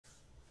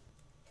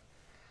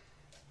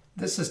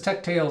This is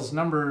Tech Tales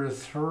number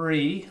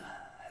 3.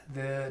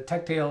 The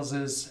Tech Tales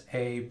is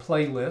a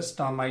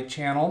playlist on my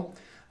channel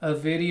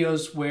of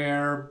videos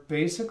where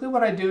basically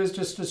what I do is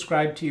just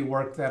describe to you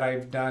work that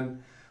I've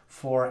done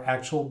for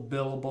actual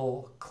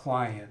billable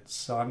clients.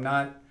 So I'm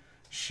not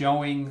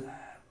showing,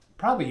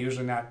 probably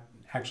usually not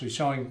actually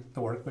showing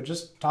the work, but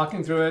just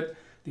talking through it.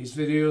 These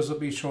videos will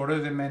be shorter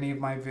than many of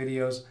my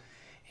videos,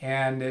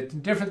 and it's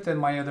different than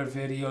my other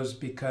videos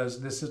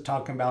because this is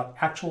talking about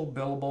actual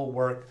billable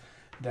work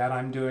that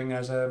I'm doing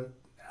as a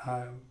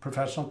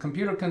professional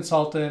computer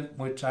consultant,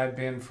 which I've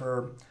been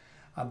for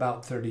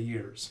about 30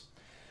 years.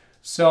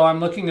 So I'm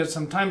looking at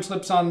some time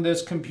slips on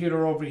this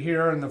computer over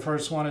here, and the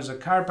first one is a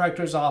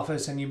chiropractor's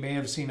office, and you may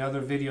have seen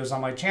other videos on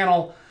my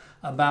channel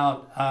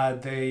about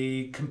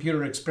the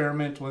computer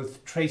experiment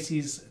with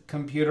Tracy's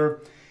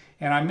computer.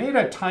 And I made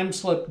a time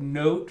slip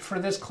note for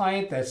this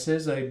client that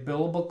says a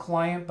billable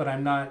client, but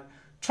I'm not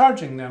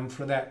charging them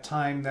for that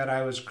time that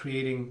I was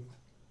creating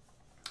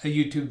a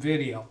YouTube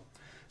video.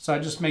 So I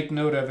just make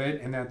note of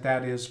it and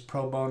that is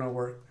pro bono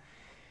work.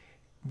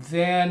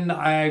 Then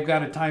I've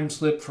got a time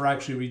slip for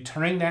actually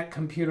returning that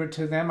computer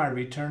to them. I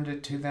returned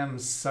it to them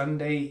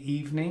Sunday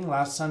evening,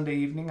 last Sunday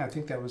evening. I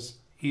think that was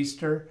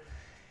Easter.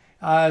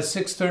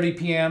 6:30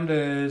 p.m.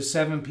 to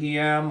 7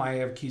 p.m. I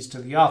have keys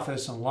to the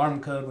office, an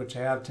alarm code, which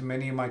I have to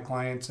many of my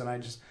clients, and I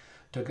just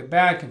took it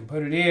back and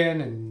put it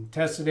in and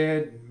tested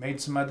it and made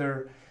some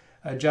other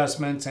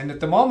adjustments. And at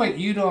the moment,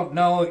 you don't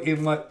know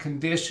in what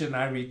condition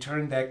I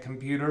returned that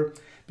computer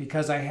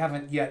because I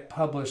haven't yet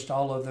published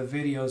all of the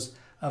videos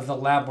of the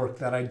lab work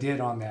that I did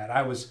on that.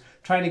 I was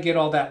trying to get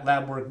all that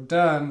lab work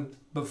done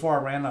before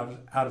I ran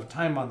out of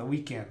time on the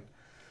weekend.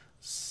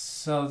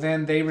 So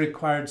then they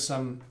required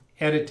some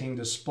editing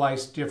to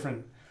splice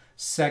different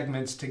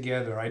segments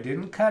together. I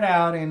didn't cut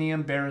out any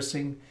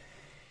embarrassing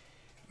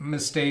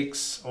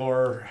mistakes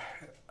or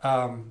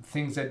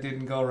things that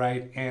didn't go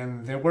right,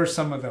 and there were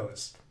some of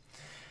those.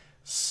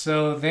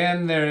 So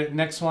then the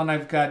next one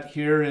I've got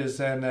here is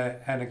an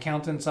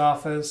accountant's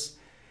office.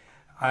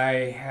 I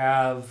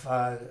have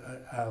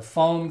a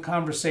phone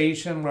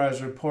conversation where I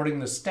was reporting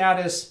the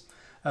status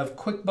of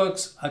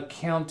QuickBooks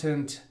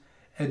Accountant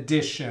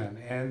Edition,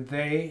 and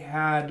they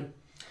had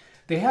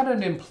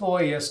an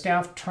employee, a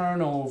staff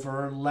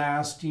turnover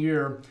last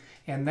year,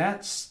 and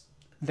that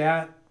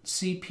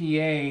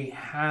CPA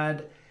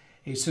had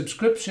a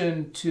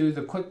subscription to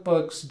the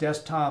QuickBooks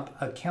Desktop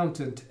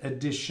Accountant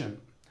Edition.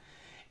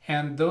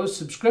 And those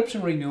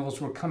subscription renewals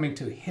were coming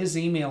to his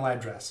email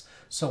address.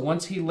 So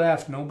once he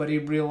left, nobody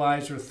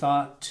realized or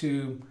thought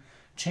to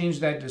change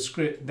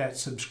that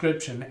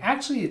subscription.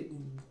 Actually,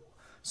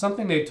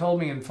 something they told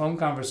me in phone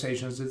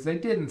conversations is they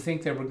didn't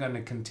think they were going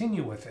to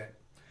continue with it,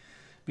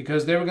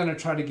 because they were going to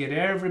try to get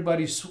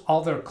everybody,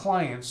 all their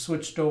clients,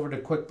 switched over to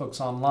QuickBooks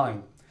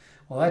Online.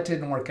 Well, that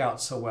didn't work out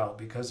so well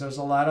because there's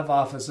a lot of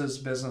offices,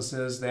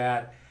 businesses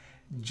that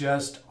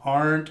just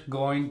aren't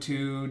going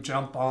to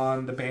jump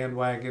on the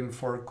bandwagon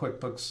for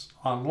QuickBooks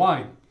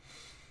Online.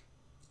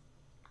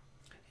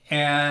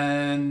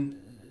 And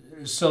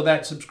so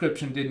that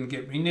subscription didn't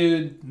get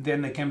renewed.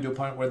 Then they came to a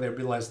point where they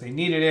realized they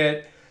needed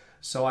it.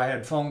 So I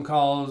had phone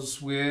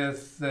calls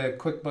with the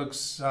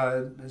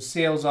QuickBooks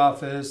sales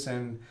office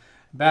and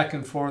back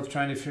and forth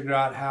trying to figure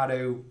out how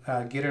to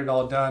get it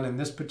all done. And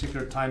this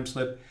particular time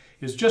slip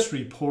is just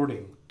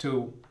reporting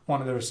to one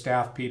of their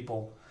staff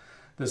people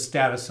the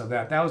status of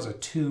that. That was a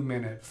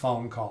 2-minute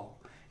phone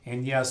call.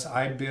 And yes,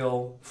 I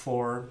bill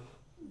for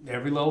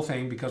every little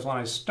thing because when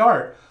I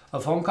start a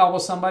phone call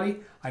with somebody,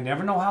 I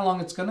never know how long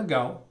it's going to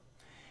go.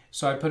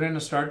 So I put in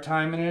a start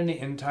time and an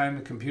end time.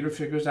 The computer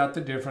figures out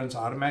the difference,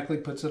 automatically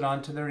puts it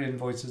onto their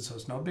invoices, so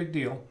it's no big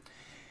deal.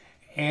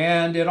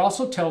 And it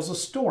also tells a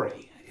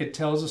story. It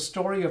tells a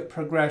story of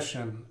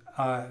progression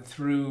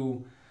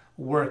through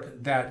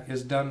work that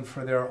is done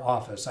for their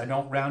office. I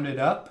don't round it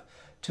up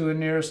to a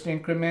nearest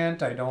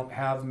increment. I don't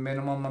have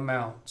minimum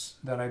amounts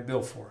that I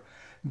bill for.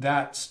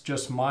 That's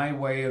just my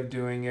way of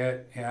doing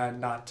it, and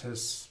not to...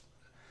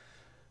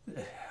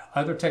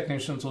 Other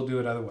technicians will do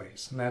it other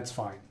ways, and that's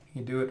fine.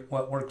 You do it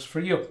what works for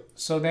you.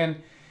 So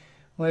then,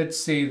 let's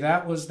see,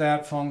 that was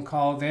that phone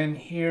call. Then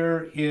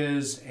here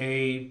is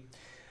a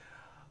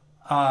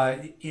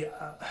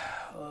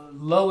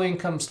low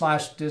income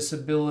 /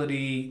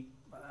 disability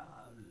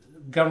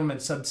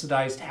government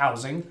subsidized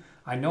housing.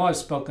 I know I've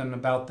spoken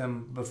about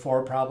them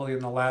before, probably in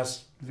the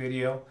last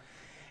video.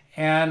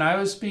 And I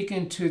was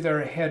speaking to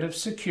their head of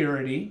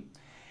security,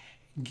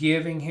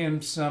 giving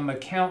him some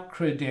account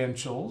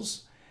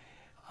credentials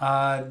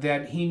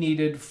that he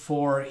needed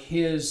for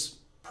his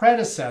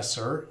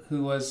predecessor,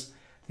 who was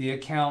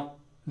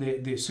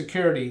the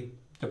security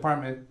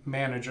department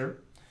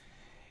manager.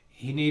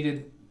 He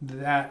needed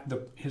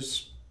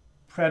his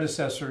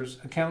predecessor's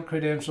account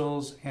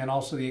credentials and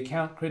also the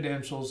account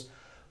credentials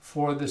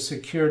for the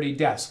security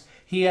desk.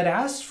 He had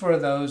asked for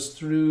those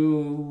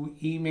through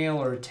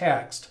email or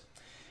text,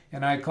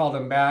 and I called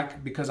him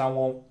back because I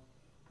won't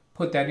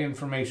put that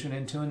information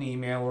into an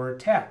email or a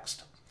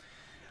text.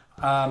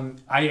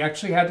 I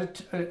actually had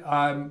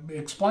to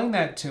explain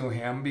that to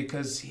him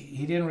because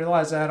he didn't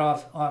realize that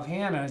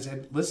offhand. And I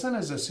said, listen,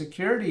 as a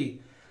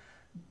security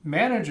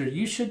manager,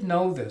 you should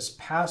know this.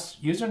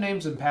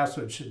 Usernames and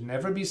passwords should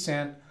never be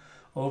sent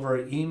over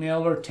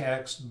email or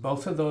text.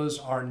 Both of those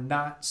are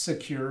not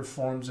secure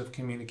forms of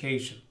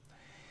communication.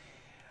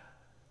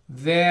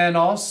 Then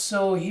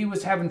also he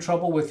was having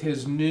trouble with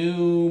his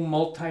new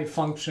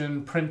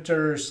multifunction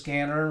printer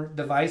scanner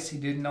device. He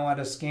didn't know how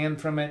to scan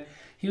from it.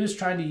 He was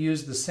trying to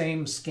use the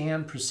same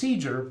scan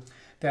procedure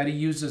that he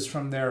uses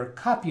from their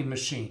copy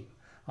machine.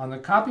 On the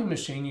copy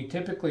machine, you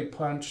typically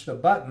punch the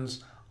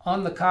buttons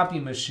on the copy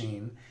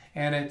machine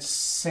and it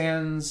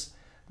sends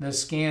the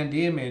scanned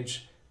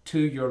image to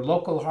your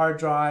local hard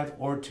drive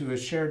or to a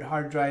shared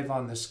hard drive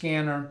on the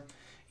scanner.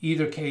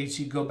 Either case,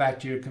 you go back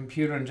to your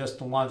computer and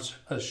just launch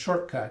a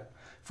shortcut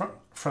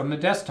from the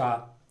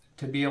desktop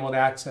to be able to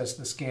access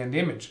the scanned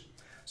image.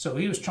 So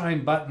he was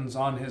trying buttons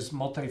on his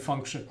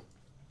multifunction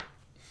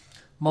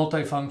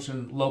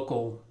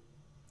local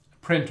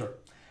printer.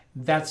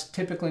 That's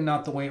typically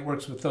not the way it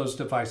works with those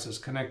devices.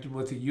 Connected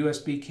with a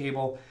USB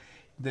cable,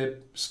 the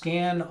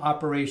scan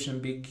operation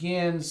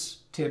begins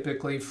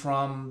typically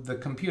from the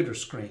computer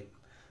screen.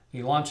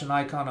 You launch an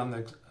icon on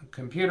the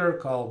computer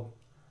called,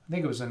 I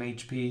think it was an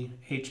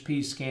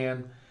HP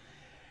scan,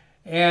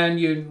 and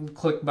you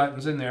click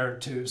buttons in there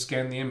to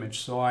scan the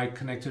image. So I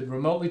connected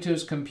remotely to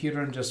his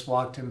computer and just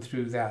walked him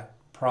through that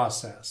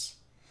process.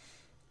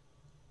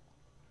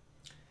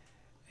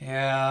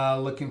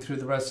 And looking through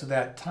the rest of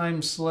that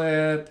time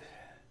slip.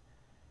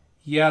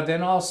 Yeah,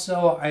 then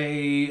also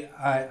I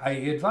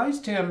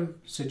advised him,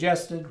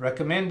 suggested,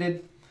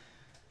 recommended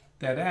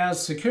that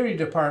as security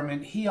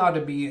department, he ought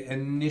to be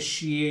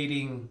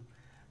initiating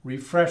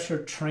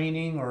refresher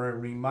training or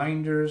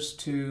reminders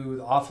to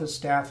the office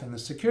staff and the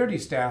security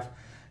staff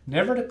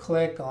never to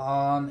click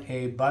on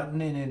a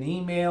button in an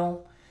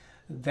email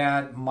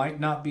that might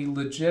not be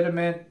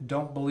legitimate.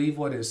 Don't believe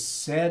what is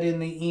said in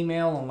the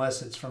email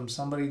unless it's from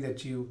somebody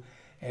that you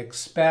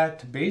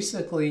expect.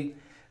 Basically,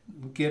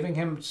 giving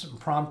him some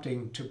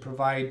prompting to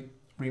provide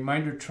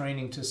reminder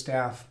training to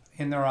staff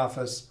in their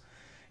office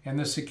and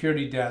the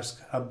security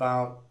desk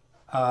about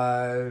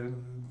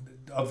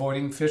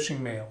avoiding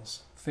phishing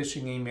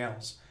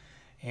emails,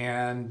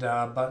 and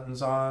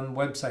buttons on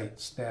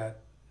websites that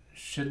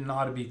shouldn't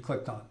ought to be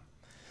clicked on.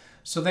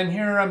 So then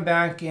here I'm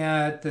back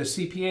at the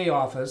CPA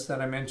office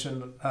that I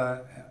mentioned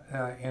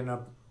in a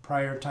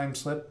prior time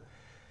slip.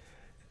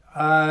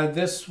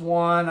 This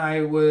one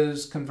I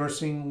was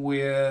conversing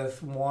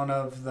with one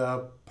of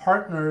the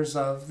partners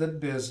of the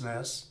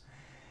business.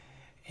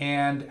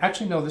 And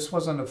actually, no, this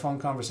wasn't a phone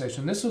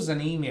conversation. This was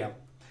an email.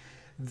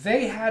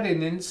 They had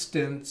an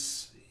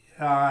instance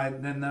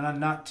in the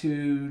not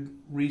too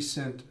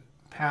recent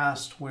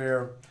past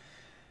where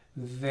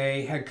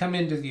they had come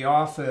into the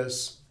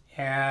office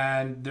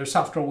and their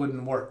software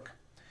wouldn't work.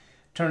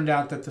 Turned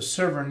out that the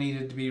server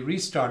needed to be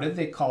restarted.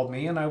 They called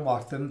me and I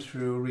walked them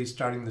through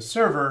restarting the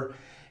server.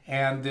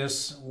 And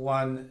this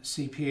one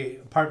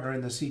CPA partner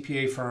in the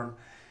CPA firm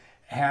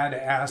had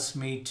asked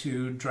me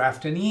to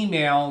draft an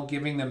email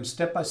giving them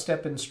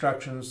step-by-step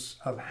instructions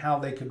of how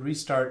they could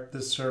restart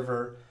the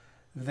server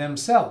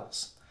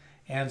themselves.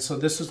 And so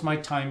this was my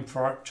time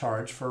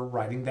charge for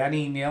writing that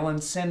email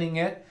and sending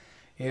it.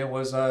 It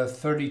was a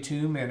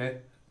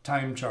 32-minute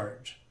time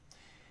charge.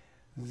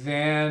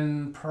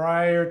 Then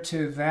prior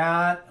to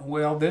that,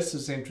 well, this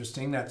is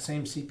interesting. That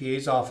same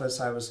CPA's office,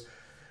 I was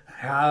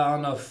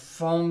on a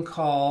phone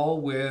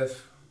call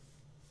with...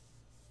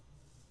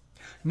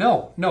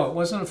 No, it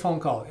wasn't a phone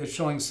call. It's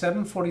showing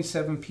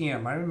 7:47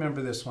 p.m. I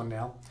remember this one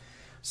now.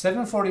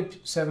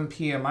 7:47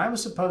 p.m. I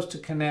was supposed to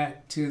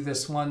connect to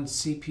this one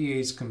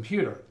CPA's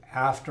computer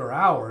after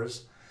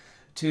hours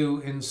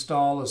to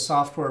install a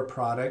software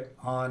product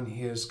on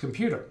his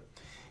computer.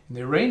 And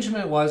the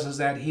arrangement was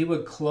that he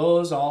would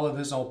close all of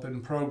his open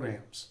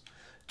programs.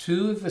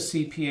 Two of the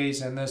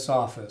CPAs in this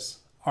office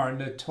are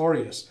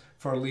notorious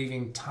for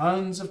leaving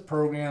tons of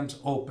programs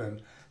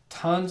open,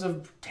 tons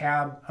of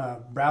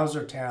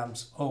browser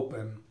tabs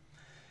open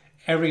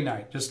every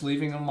night, just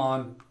leaving them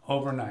on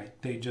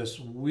overnight. They just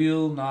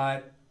will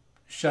not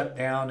shut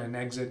down and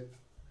exit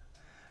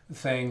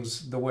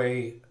things the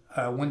way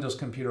a Windows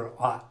computer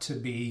ought to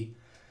be,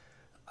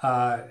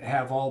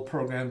 have all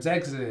programs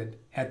exited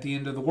at the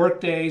end of the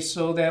workday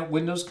so that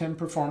Windows can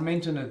perform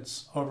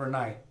maintenance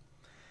overnight.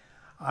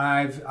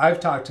 I've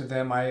talked to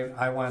them.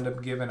 I wound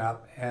up giving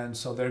up, and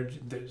so they're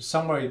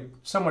somewhere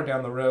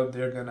down the road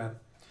they're gonna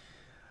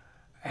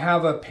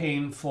have a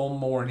painful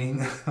morning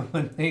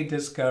when they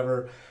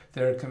discover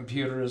their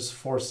computer is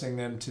forcing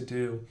them to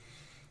do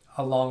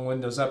a long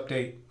Windows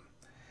update.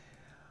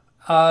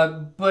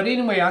 But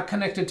anyway, I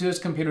connected to his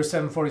computer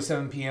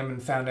 7:47 p.m.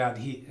 and found out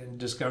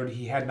discovered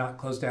he had not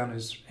closed down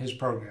his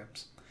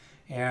programs.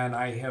 And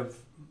I have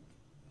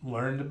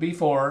learned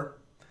before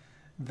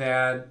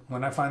that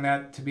when I find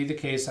that to be the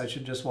case, I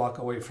should just walk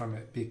away from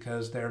it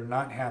because they're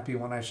not happy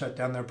when I shut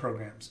down their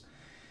programs.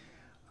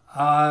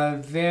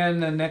 Then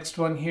the next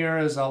one here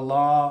is a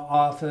law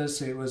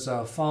office. It was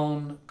a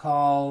phone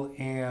call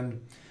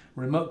and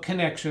remote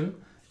connection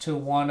to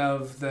one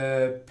of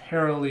the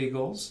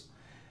paralegals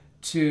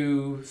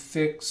to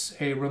fix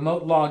a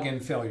remote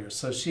login failure.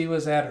 So she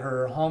was at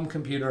her home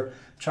computer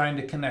trying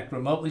to connect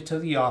remotely to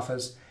the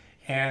office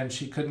and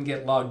she couldn't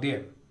get logged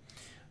in.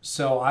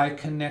 So I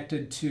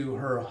connected to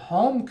her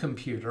home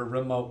computer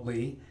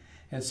remotely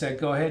and said,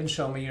 go ahead and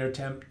show me your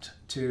attempt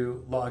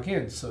to log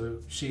in. So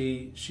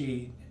she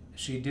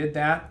did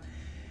that.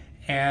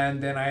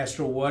 And then I asked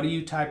her, what are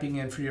you typing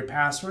in for your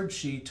password?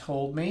 She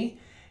told me,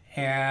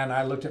 and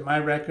I looked at my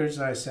records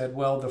and I said,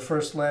 well, the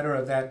first letter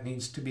of that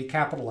needs to be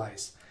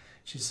capitalized.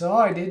 She said, oh,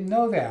 I didn't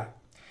know that.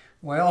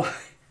 Well,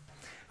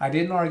 I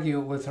didn't argue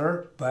it with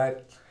her,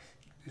 but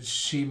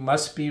she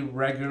must be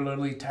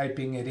regularly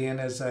typing it in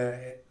as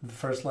the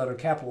first letter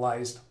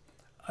capitalized.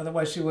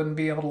 Otherwise, she wouldn't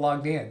be able to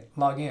log in.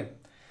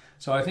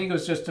 So I think it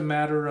was just a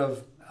matter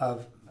of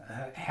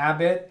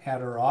habit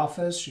at her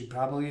office. She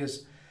probably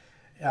is.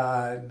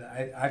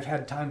 I've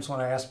had times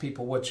when I ask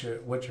people what's your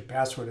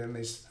password, and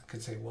they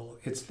could say, well,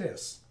 it's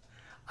this.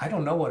 I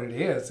don't know what it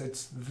is.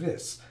 It's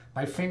this.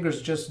 My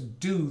fingers just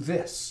do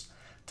this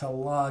to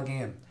log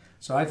in.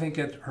 So I think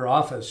at her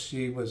office,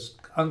 she was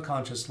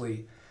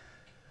unconsciously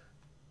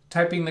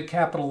typing the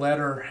capital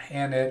letter,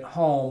 and at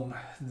home,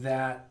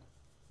 that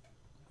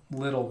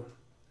little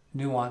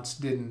nuance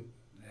didn't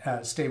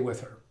stay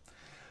with her.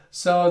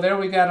 So there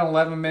we got an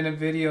 11-minute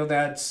video.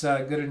 That's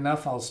good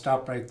enough. I'll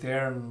stop right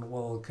there and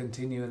we'll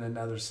continue in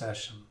another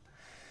session.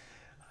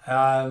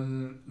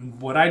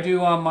 What I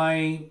do on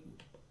my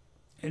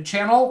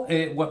channel,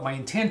 what my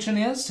intention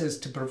is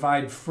to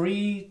provide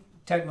free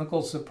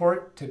technical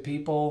support to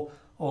people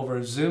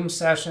over Zoom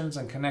sessions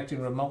and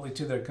connecting remotely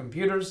to their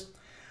computers.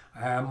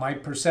 My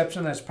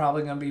perception, that's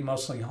probably going to be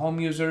mostly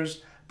home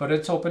users, but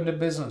it's open to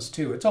business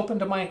too. It's open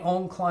to my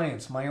own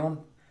clients, my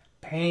own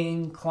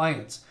paying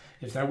clients.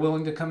 If they're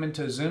willing to come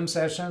into a Zoom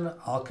session,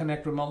 I'll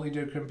connect remotely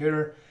to their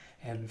computer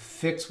and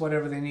fix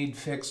whatever they need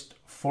fixed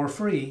for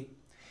free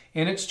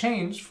in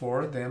exchange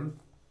for them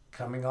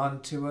coming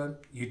on to a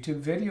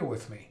YouTube video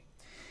with me.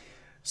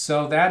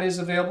 So that is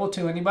available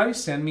to anybody.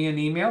 Send me an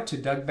email to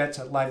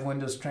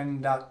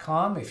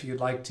DougBetts@LiveWindowsTraining.com if you'd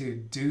like to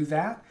do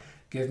that.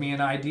 Give me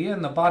an idea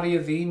in the body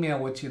of the email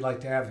what you'd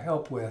like to have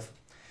help with,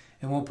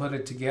 and we'll put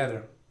it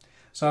together.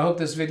 So I hope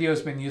this video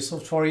has been useful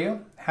for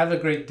you. Have a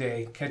great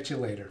day. Catch you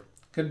later.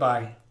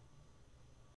 Goodbye.